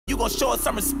gon' show us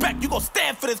some respect. You gon'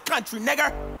 stand for this country,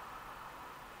 nigga.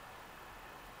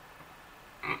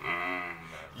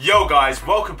 Yo guys,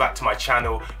 welcome back to my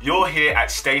channel. You're here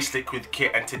at Stay Slick with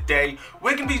Kit, and today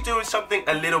we're gonna be doing something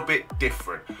a little bit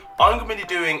different. I'm gonna be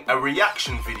doing a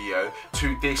reaction video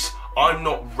to this I'm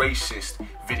Not Racist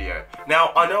video.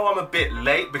 Now, I know I'm a bit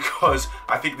late because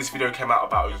I think this video came out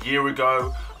about a year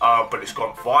ago, but it's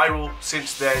gone viral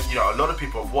since then. You know, a lot of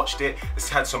people have watched it. It's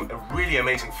had some really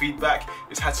amazing feedback.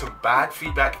 It's had some bad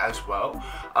feedback as well.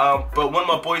 But one of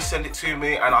my boys sent it to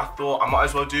me and I thought I might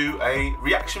as well do a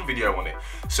reaction video on it.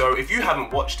 So if you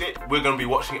haven't watched it, we're gonna be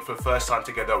watching it for the first time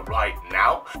together right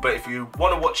now. But if you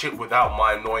wanna watch it without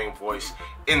my annoying voice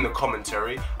in the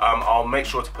commentary, I'll make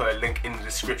sure to put a link in the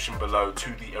description below to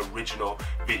the original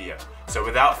video. So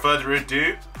without further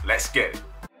ado, let's get it.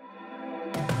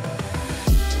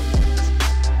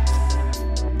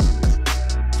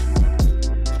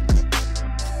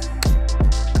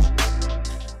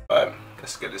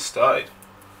 Let's get this started.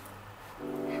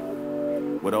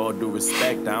 With all due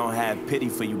respect, I don't have pity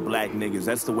for you black niggas.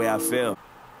 That's the way I feel.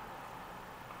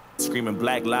 Screaming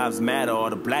Black Lives Matter, all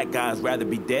the black guys rather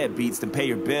be deadbeats than pay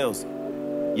your bills.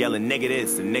 Yelling nigga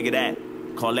this and nigga that.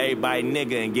 Call everybody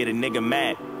nigga and get a nigga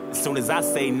mad. As soon as I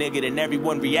say nigga, then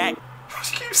everyone react.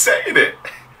 Just keep saying it.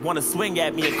 Wanna swing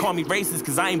at me and call me racist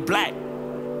cause I ain't black.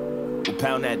 Well,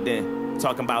 pound that then.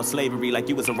 Talking about slavery like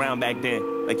you was around back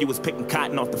then. Like you was picking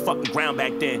cotton off the fucking ground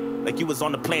back then. Like you was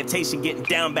on the plantation getting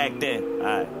down back then.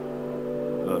 Alright,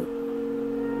 look.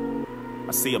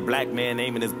 I see a black man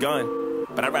aiming his gun,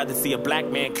 but I'd rather see a black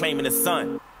man claiming his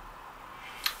son.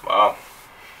 Wow.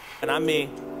 And I mean,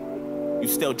 you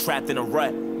still trapped in a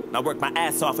rut. And I work my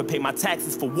ass off and pay my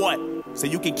taxes for what? So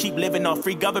you can keep living off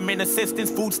free government assistance,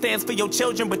 food stamps for your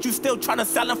children, but you still trying to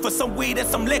sell them for some weed and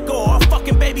some liquor or a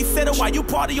fucking babysitter while you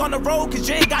party on the road cause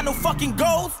you ain't got no fucking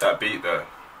goals? That beat though.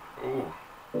 Ooh.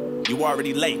 You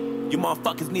already late. You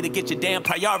motherfuckers need to get your damn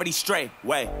priorities straight.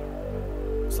 Wait.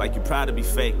 It's like you proud to be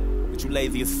fake, but you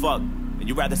lazy as fuck. And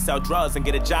you rather sell drugs and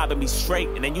get a job and be straight.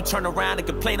 And then you turn around and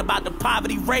complain about the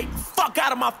poverty rate. Fuck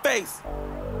out of my face.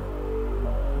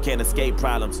 You can't escape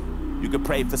problems. You can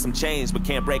pray for some change, but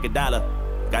can't break a dollar.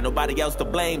 Got nobody else to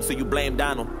blame, so you blame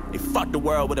Donald. They fucked the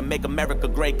world with a Make America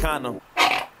Great condom.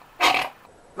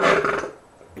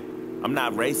 I'm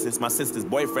not racist, my sister's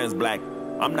boyfriend's black.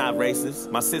 I'm not racist,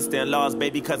 my sister-in-law's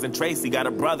baby cousin Tracy got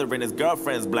a brother and his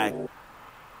girlfriend's black.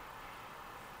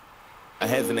 Our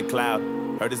heads in the cloud.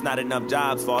 Heard there's not enough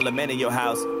jobs for all the men in your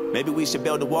house. Maybe we should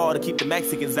build a wall to keep the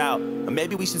Mexicans out. Or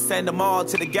maybe we should send them all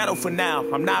to the ghetto for now.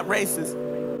 I'm not racist.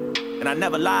 And I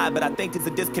never lied, but I think there's a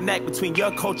disconnect between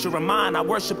your culture and mine. I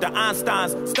worship the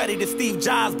Einsteins, study the Steve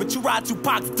Jobs, but you ride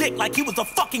Tupac's dick like he was a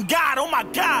fucking god, oh my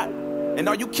god. And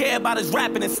all you care about is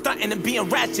rapping and stunting and being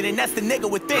ratchet, and that's the nigga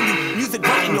within you. Music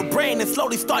right in your brain and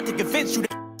slowly start to convince you that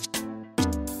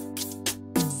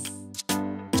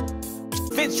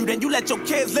then you let your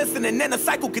kids listen and then the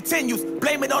cycle continues.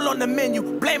 Blame it all on the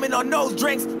menu, blame it on those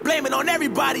drinks, blame it on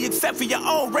everybody except for your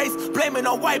own race, blame it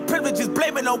on white privileges,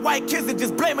 blame it on white kids and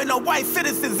just blame it on white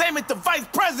citizens, aim at the vice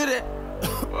president.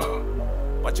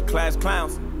 Bunch of class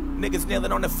clowns, niggas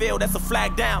kneeling on the field, that's a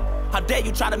flag down. How dare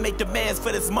you try to make demands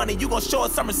for this money? You gon' show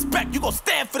us some respect, you gon'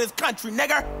 stand for this country,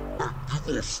 nigga.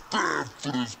 You gon' stand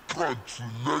for this country,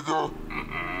 nigga.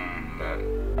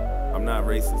 I'm not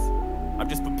racist. I'm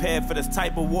just prepared for this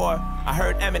type of war. I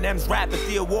heard Eminem's rap at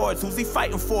the awards. Who's he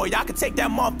fighting for? Y'all can take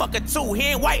that motherfucker too. He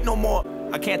ain't white no more.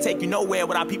 I can't take you nowhere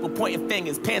without people pointing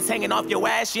fingers. Pants hanging off your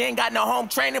ass. You ain't got no home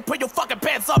training. Put your fucking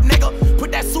pants up, nigga.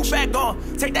 Put that suit back on.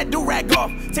 Take that do-rag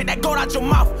off. Take that gold out your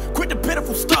mouth. Quit the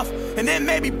pitiful stuff. And then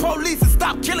maybe police will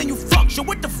stop killing you fucks. So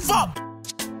what the fuck?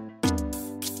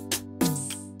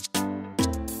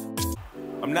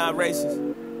 I'm not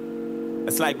racist.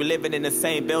 It's like we're living in the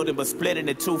same building but split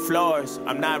into 2 floors.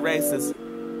 I'm not racist,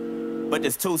 but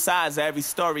there's 2 sides to every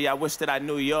story. I wish that I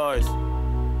knew yours.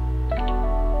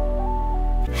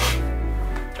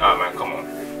 Alright man, come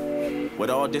on.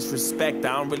 With all disrespect,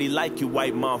 I don't really like you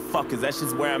white motherfuckers. That's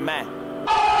just where I'm at.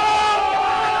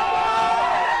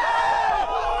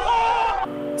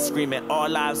 Screaming all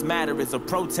lives matter is a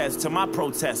protest to my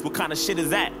protest. What kind of shit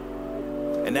is that?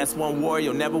 And that's one war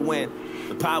you'll never win.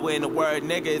 The power in the word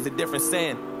nigga is a different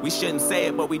sin. We shouldn't say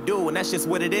it, but we do, and that's just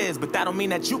what it is. But that don't mean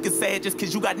that you can say it just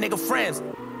cause you got nigga friends.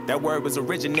 That word was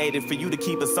originated for you to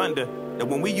keep us under.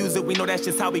 And when we use it, we know that's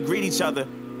just how we greet each other.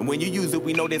 And when you use it,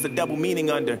 we know there's a double meaning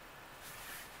under.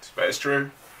 That's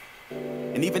true.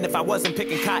 And even if I wasn't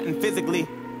picking cotton physically,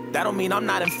 that don't mean I'm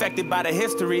not infected by the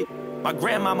history. My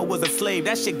grandmama was a slave,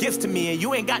 that shit gets to me, and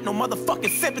you ain't got no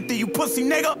motherfucking sympathy, you pussy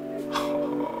nigga.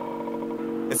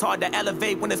 It's hard to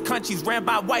elevate when this country's ran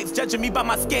by whites, judging me by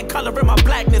my skin color and my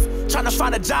blackness. Trying to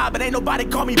find a job, but ain't nobody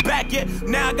call me back yet.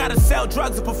 Now I gotta sell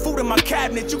drugs and put food in my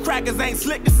cabinet. You crackers ain't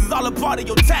slick, this is all a part of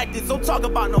your tactics. Don't talk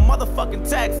about no motherfucking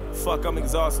tax. Fuck, I'm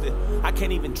exhausted. I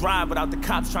can't even drive without the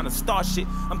cops trying to start shit.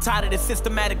 I'm tired of this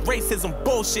systematic racism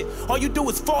bullshit. All you do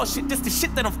is false shit, this the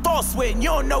shit that I'm false with. And you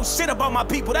don't know shit about my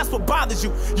people, that's what bothers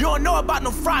you. You don't know about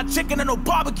no fried chicken or no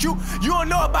barbecue. You don't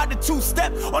know about the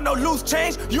two-step or no loose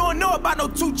change. You don't know about no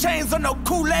 2 chains or no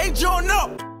Kool-Aid. You don't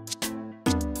know.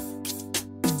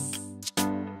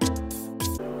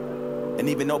 And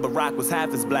even though Barack was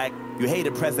half as black, you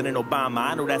hated President Obama,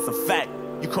 I know that's a fact.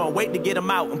 You couldn't wait to get him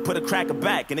out and put a cracker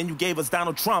back. And then you gave us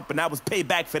Donald Trump, and I was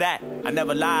payback for that. I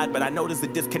never lied, but I noticed a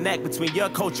disconnect between your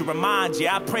culture and mine.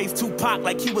 Yeah, I praised Tupac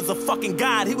like he was a fucking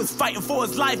god. He was fighting for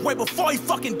his life way before he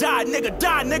fucking died. Nigga,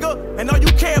 die, nigga. And all you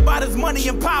care about is money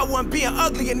and power and being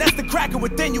ugly, and that's the cracker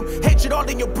within you. Hatred all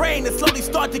in your brain and slowly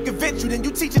start to convince you. Then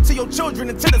you teach it to your children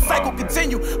until the cycle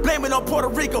continue. Blame it on Puerto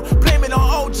Rico, blame it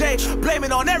on OJ, blame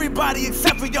it on everybody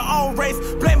except for your own race.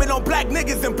 Blame it on black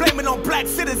niggas and blame it on black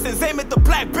citizens. Aim at the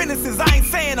black businesses. I ain't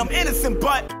saying I'm innocent,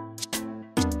 but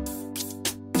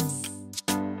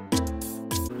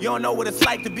you don't know what it's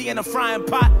like to be in a frying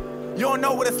pot. You don't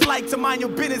know what it's like to mind your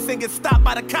business and get stopped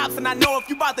by the cops. And I know if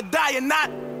you about to die or not.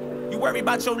 You worry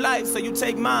about your life, so you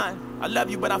take mine. I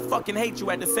love you, but I fucking hate you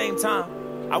at the same time.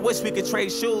 I wish we could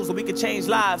trade shoes so we could change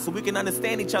lives, so we can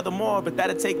understand each other more, but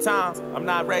that'll take time. I'm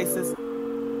not racist,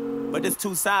 but there's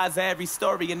 2 sides to every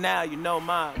story, and now you know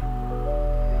mine.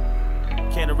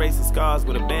 Can't erase the scars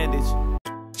with a bandage.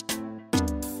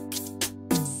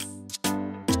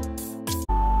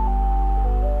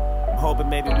 I'm hoping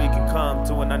maybe we can come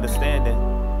to an understanding.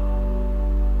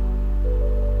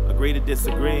 Agree to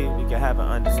disagree, we can have an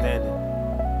understanding.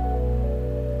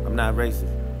 I'm not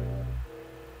racist.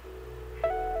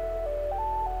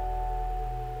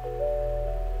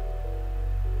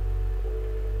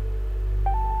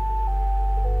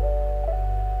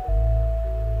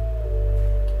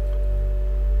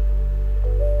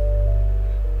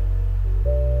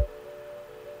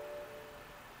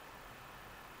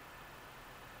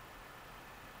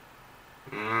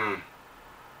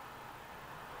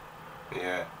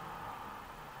 Yeah.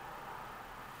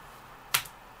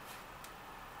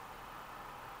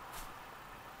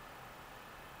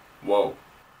 Whoa.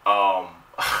 Wow,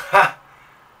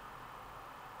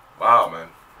 man.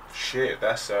 Shit,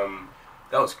 that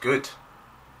was good.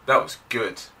 That was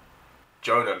good.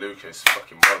 Joyner Lucas,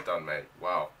 fucking well done, mate.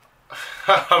 Wow.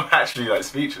 I'm actually like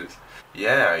speechless.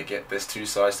 Yeah, I get there's 2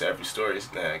 sides to every story,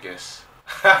 isn't there, I guess.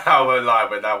 I won't lie,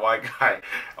 but that white guy,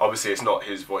 obviously it's not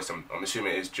his voice, I'm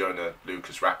assuming it is Joyner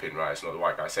Lucas rapping, right? It's not the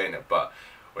white guy saying it, but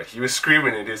when he was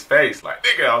screaming in his face, like,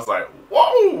 nigga, I was like,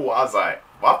 whoa! I was like,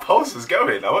 my pulse was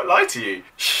going, I won't lie to you.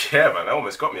 Yeah, man, that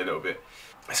almost got me a little bit.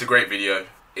 It's a great video.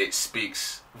 It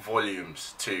speaks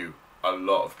volumes to a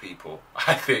lot of people.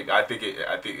 I think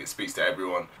it speaks to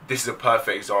everyone. This is a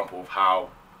perfect example of how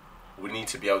we need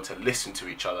to be able to listen to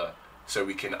each other so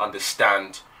we can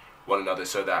understand one another,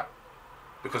 so that,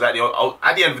 because at the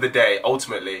end of the day,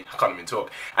 ultimately, I can't even talk.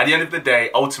 At the end of the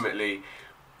day, ultimately,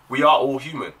 we are all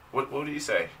human. What do you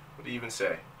say? What do you even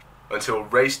say? Until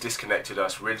race disconnected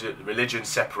us, religion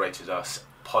separated us,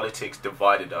 politics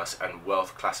divided us, and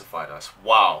wealth classified us.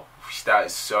 Wow, that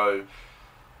is so...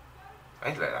 I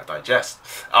need to let that digest.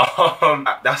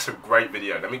 That's a great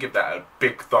video. Let me give that a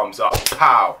big thumbs up.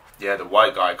 Pow! Yeah, the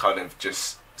white guy kind of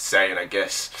just saying, I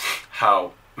guess,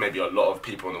 how maybe a lot of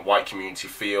people in the white community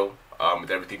feel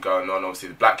with everything going on. Obviously,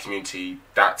 the black community,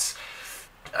 that's...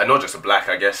 And not just a black,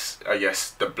 I guess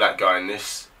the black guy in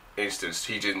this instance,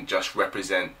 he didn't just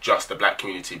represent just the black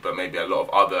community, but maybe a lot of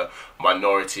other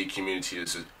minority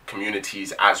communities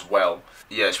as well.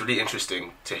 Yeah, it's really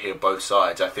interesting to hear both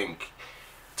sides. I think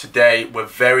today we're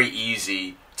very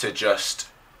easy to just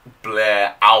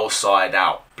blare our side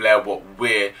out, blare what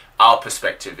our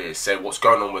perspective is, say what's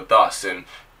going on with us, and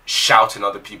shouting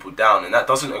other people down, and that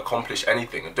doesn't accomplish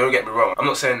anything. And don't get me wrong, I'm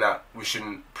not saying that we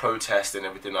shouldn't protest and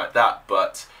everything like that,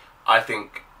 but I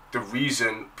think the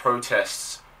reason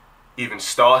protests even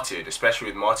started, especially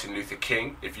with Martin Luther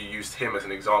King, if you used him as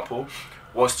an example,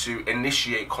 was to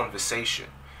initiate conversation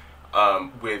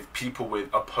with people with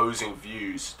opposing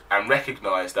views and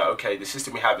recognize that, okay, the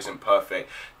system we have isn't perfect,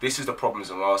 this is the problems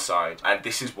on our side, and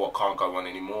this is what can't go on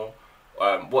anymore.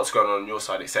 What's going on your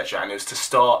side, etc. And it was to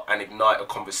start and ignite a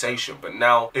conversation. But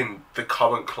now in the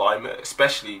current climate,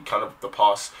 especially kind of the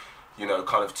past you know,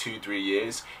 kind of 2-3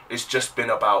 years, it's just been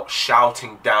about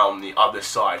shouting down the other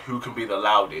side, who can be the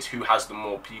loudest, who has the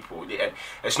more people. And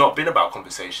it's not been about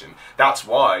conversation. That's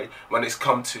why when it's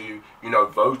come to, you know,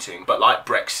 voting, but like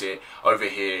Brexit over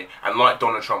here and like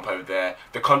Donald Trump over there,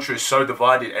 the country is so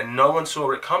divided and no one saw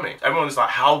it coming. Everyone's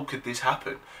like, how could this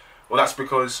happen? Well, that's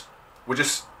because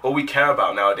all we care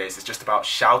about nowadays is just about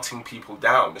shouting people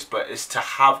down. But it's to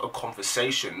have a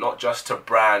conversation, not just to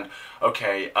brand,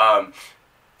 okay,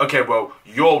 well,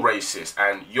 you're racist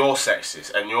and you're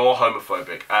sexist and you're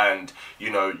homophobic and, you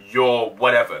know, you're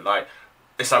whatever. Like,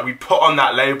 it's like we put on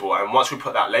that label, and once we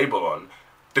put that label on,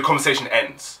 the conversation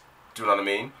ends. Do you know what I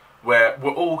mean? Where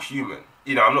we're all human.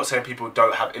 You know, I'm not saying people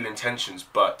don't have ill intentions,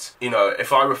 but, you know,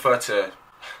 if I refer to...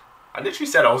 I literally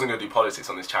said I wasn't going to do politics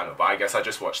on this channel, but I guess I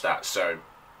just watched that, so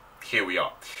here we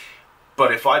are.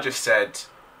 But if I just said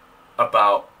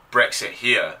about Brexit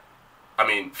here, I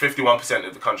mean, 51%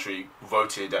 of the country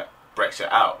voted Brexit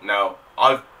out. Now,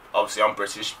 I'm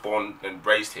British, born and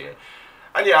raised here.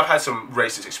 And yeah, I've had some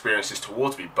racist experiences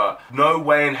towards me, but no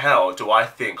way in hell do I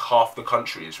think half the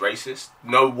country is racist.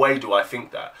 No way do I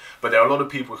think that. But there are a lot of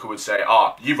people who would say,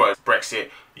 you voted Brexit,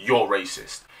 you're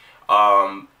racist.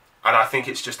 And I think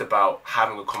it's just about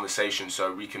having a conversation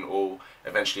so we can all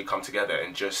eventually come together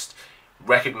and just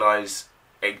recognize,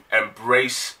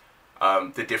 embrace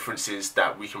the differences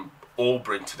that we can all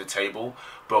bring to the table,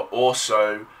 but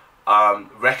also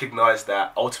recognize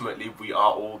that ultimately we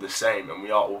are all the same and we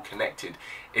are all connected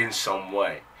in some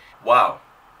way. Wow,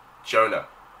 Joyner.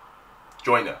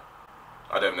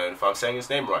 I don't know if I'm saying his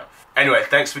name right. Anyway,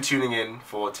 thanks for tuning in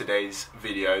for today's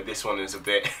video. This one is a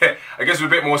bit, I guess, a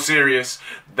bit more serious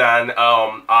than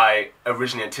I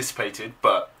originally anticipated,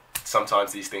 but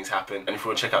sometimes these things happen. And if you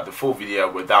want to check out the full video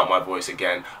without my voice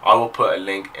again, I will put a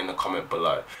link in the comment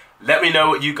below. Let me know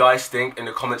what you guys think in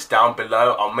the comments down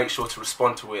below. I'll make sure to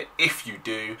respond to it if you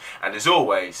do. And as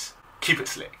always, keep it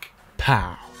slick.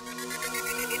 Pow.